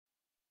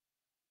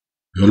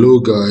Hello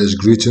guys,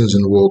 greetings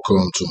and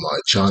welcome to my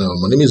channel.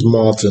 My name is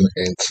Martin,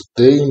 and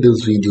today in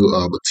this video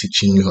I'll be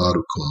teaching you how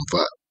to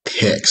convert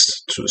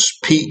text to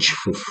speech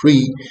for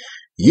free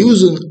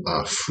using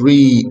a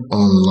free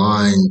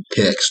online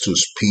text to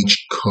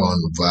speech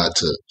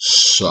converter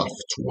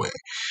software.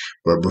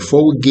 But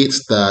before we get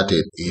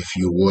started, if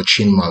you're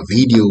watching my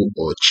video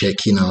or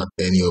checking out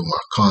any of my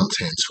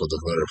contents for the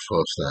very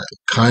first time,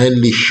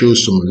 kindly show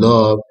some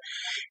love.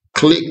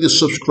 Click the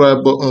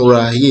subscribe button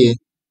right here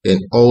and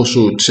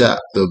also tap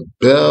the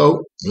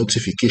bell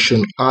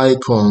notification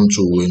icon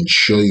to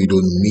ensure you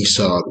don't miss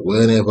out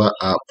whenever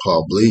I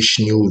publish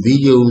new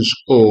videos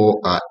or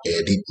I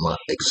edit my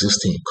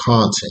existing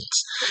content.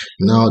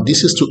 Now,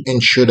 this is to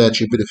ensure that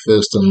you'll be the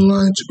first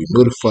online to be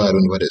notified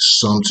whenever there's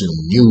something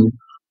new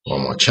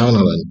on my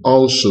channel, and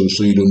also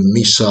so you don't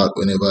miss out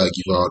whenever I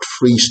give out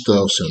free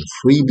stuffs and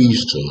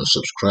freebies to my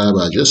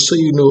subscriber. Just so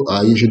you know,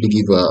 I usually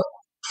give out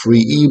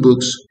free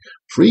ebooks,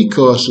 free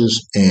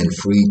courses, and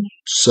free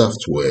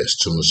softwares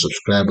to my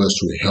subscribers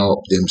to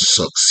help them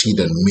succeed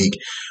and make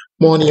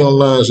money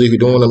online. So if you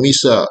don't want to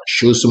miss out,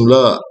 show some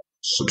love,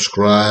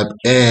 subscribe,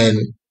 and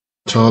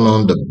turn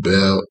on the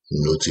bell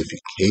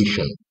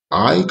notification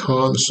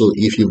icon. So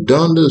if you've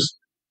done this,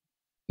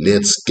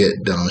 let's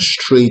get down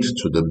straight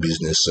to the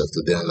business of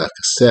today. And like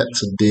I said,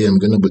 today I'm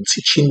going to be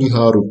teaching you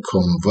how to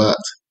convert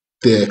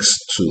text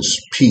to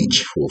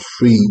speech for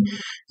free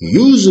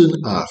using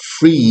a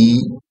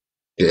free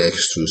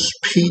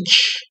text-to-speech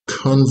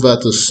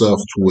converter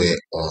software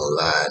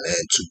online.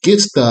 And to get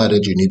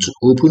started, you need to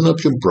open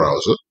up your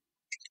browser,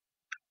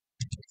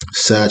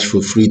 search for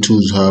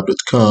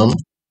freetoolshub.com,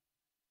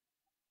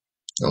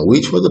 and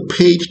wait for the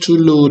page to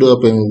load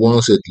up. And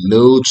once it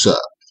loads up,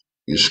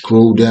 you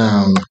scroll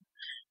down,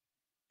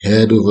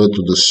 head over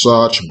to the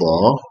search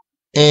bar,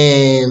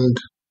 and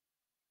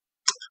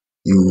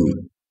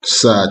you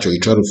search, or you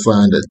try to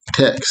find a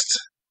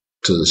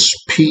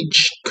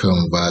text-to-speech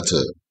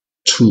converter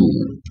tool.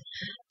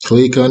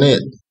 Click on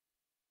it.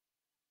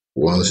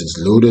 Once it's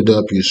loaded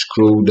up, you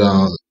scroll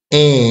down,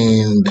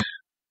 and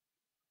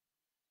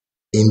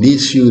in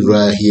this field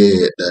right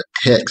here, the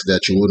text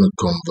that you want to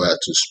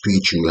convert to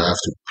speech, you have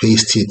to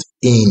paste it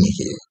in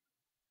here.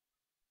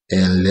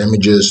 And let me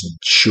just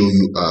show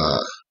you a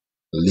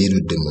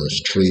little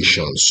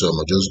demonstration. So I'm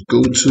gonna just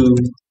go to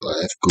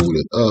I've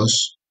coded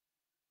us.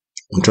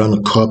 I'm trying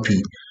to copy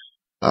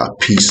a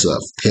piece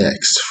of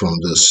text from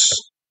this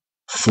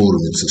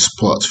forum. It's a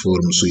sports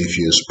forum, so if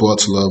you're a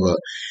sports lover,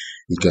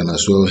 you can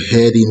as well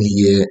head in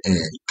here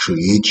and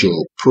create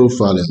your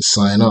profile and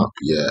sign up.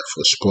 Yeah,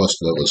 for sports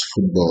lovers,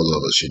 football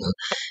lovers,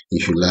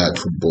 if you like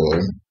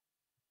football,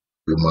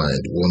 you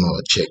might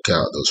want to check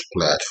out those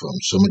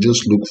platforms. So I'm gonna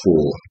just look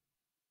for,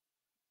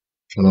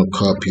 I'm gonna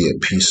copy a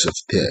piece of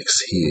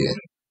text here.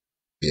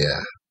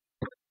 Yeah,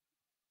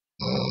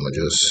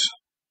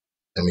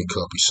 let me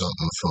copy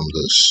something from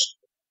this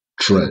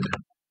thread.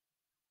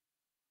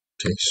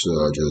 Okay, so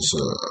I'll just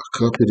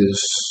copy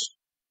this,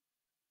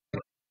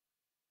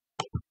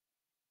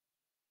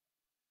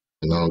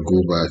 and I'll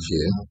go back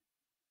here.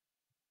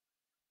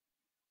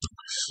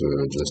 So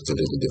just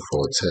delete the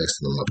default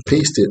text, and I'm gonna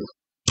paste it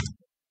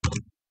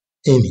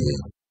in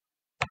here.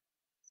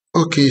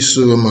 Okay,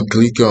 so I'm gonna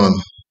click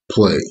on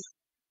play.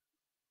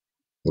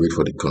 Wait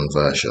for the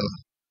conversion.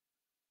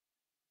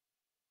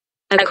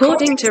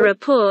 According to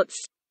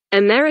reports,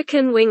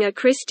 American winger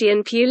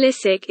Christian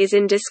Pulisic is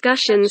in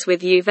discussions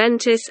with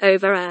Juventus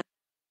over a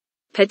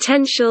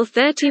potential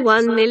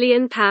 £31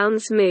 million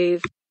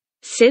move.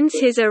 Since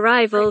his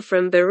arrival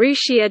from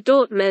Borussia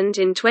Dortmund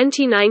in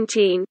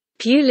 2019,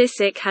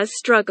 Pulisic has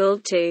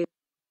struggled to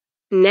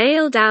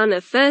nail down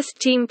a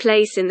first-team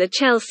place in the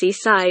Chelsea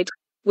side,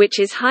 which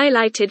is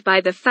highlighted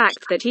by the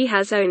fact that he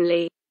has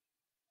only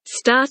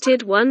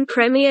started one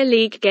Premier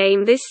League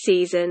game this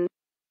season.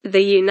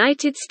 The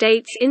United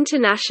States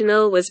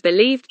international was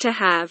believed to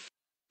have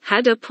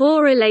had a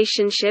poor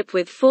relationship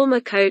with former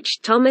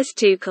coach Thomas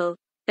Tuchel,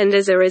 and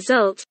as a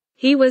result,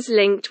 he was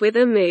linked with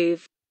a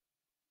move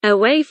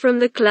away from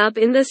the club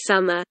in the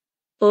summer.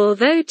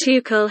 Although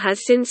Tuchel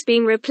has since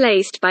been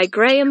replaced by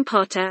Graham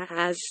Potter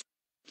as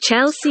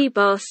Chelsea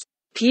boss,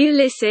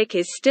 Pulisic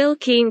is still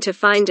keen to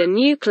find a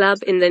new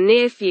club in the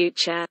near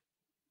future.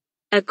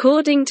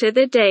 According to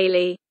the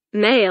Daily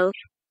Mail,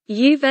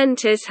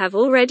 Juventus have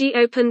already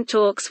opened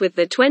talks with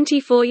the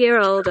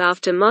 24-year-old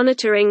after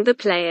monitoring the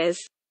player's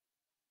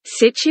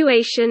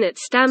situation at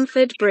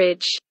Stamford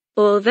Bridge.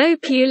 Although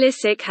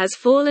Pulisic has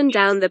fallen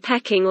down the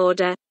pecking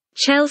order,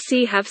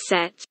 Chelsea have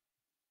set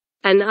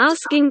an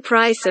asking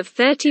price of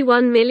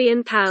 £31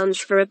 million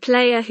for a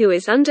player who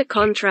is under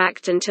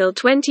contract until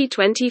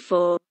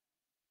 2024.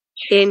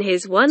 In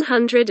his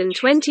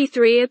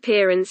 123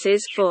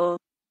 appearances for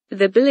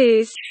the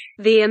Blues,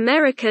 the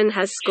American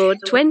has scored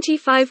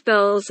 25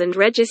 goals and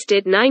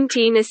registered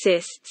 19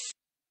 assists.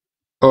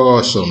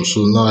 Awesome.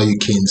 So now you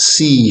can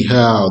see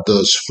how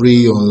this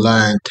free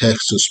online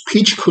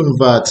text-to-speech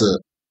converter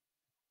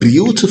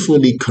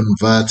beautifully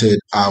converted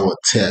our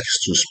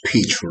text to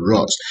speech for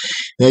us.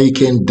 Now you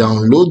can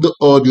download the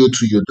audio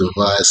to your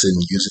device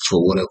and use it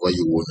for whatever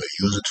you want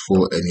to use it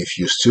for. And if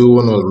you still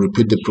want to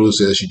repeat the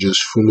process, you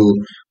just follow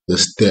the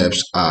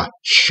steps I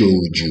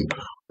showed you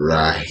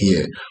right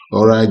here.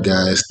 All right,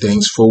 guys,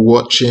 thanks for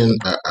watching.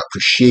 I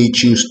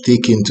appreciate you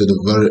sticking to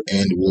the very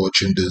end,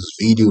 watching this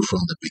video from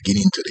the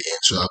beginning to the end.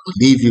 So I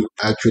believe you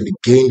actually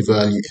gained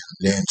value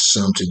and learned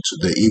something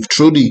today. If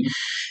truly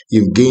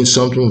you've gained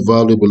something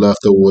valuable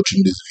after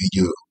watching this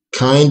video,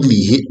 kindly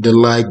hit the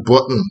like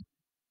button.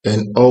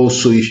 And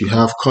also, if you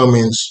have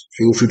comments,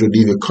 feel free to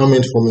leave a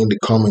comment for me in the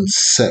comment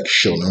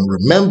section. And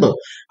remember,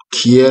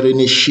 caring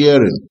is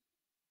sharing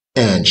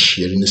and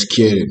sharing is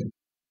caring.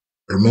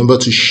 Remember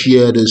to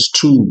share this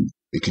too.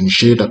 You can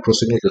share it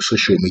across any of your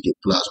social media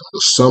platforms,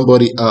 because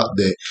somebody out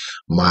there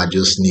might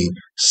just need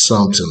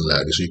something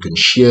like this. So you can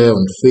share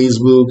on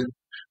Facebook,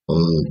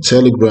 on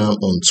Telegram,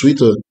 on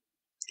Twitter,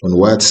 on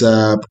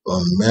WhatsApp,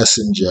 on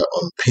Messenger,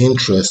 on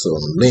Pinterest,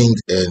 on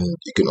LinkedIn, and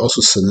you can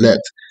also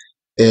select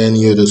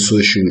any other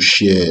social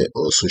share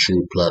or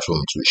social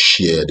platform to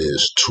share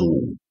this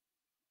tool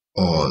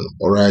on.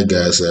 Alright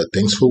guys,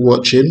 thanks for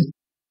watching.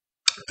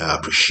 I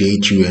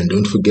appreciate you, and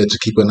don't forget to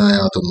keep an eye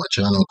out on my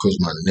channel, because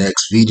my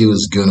next video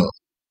is gonna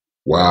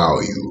wow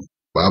you.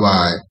 Bye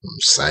bye. I'm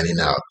signing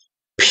out.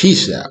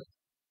 Peace out.